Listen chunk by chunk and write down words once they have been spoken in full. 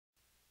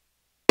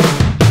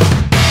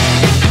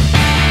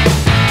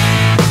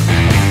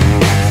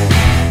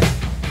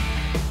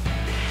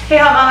Hey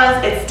Hot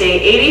Mamas, it's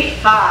day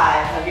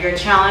 85 of your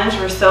challenge.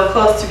 We're so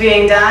close to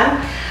being done.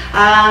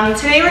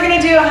 Today we're going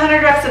to do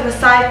 100 reps of a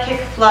side kick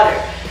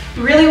flutter.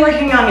 Really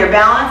working on your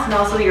balance and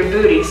also your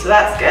booty, so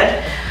that's good.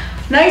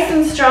 Nice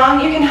and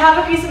strong. You can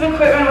have a piece of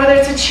equipment, whether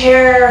it's a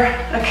chair,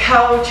 a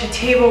couch, a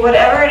table,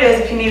 whatever it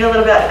is, if you need a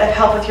little bit of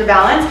help with your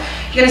balance.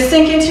 You're going to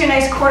sink into a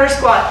nice quarter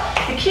squat.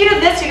 The key to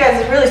this, you guys,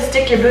 is really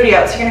stick your booty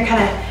out. So you're going to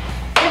kind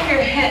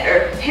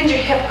of hinge your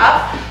hip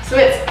up so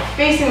it's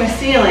facing the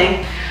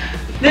ceiling.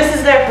 This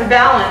is there for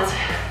balance.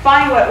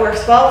 Find what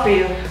works well for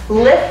you.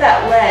 Lift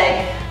that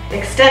leg,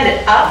 extend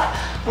it up,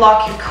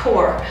 lock your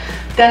core.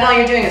 Then all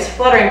you're doing is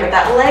fluttering, but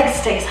that leg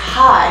stays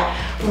high.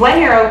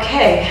 When you're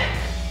okay,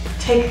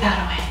 take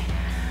that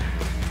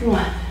away.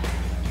 1,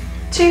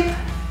 2,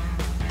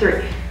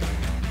 3,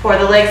 4.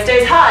 The leg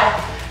stays high.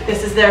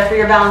 This is there for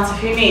your balance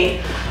if you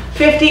need.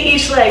 50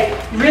 each leg.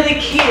 Really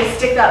key to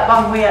stick that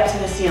bum way up to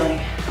the ceiling.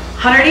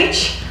 100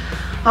 each.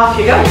 Off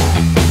you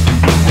go.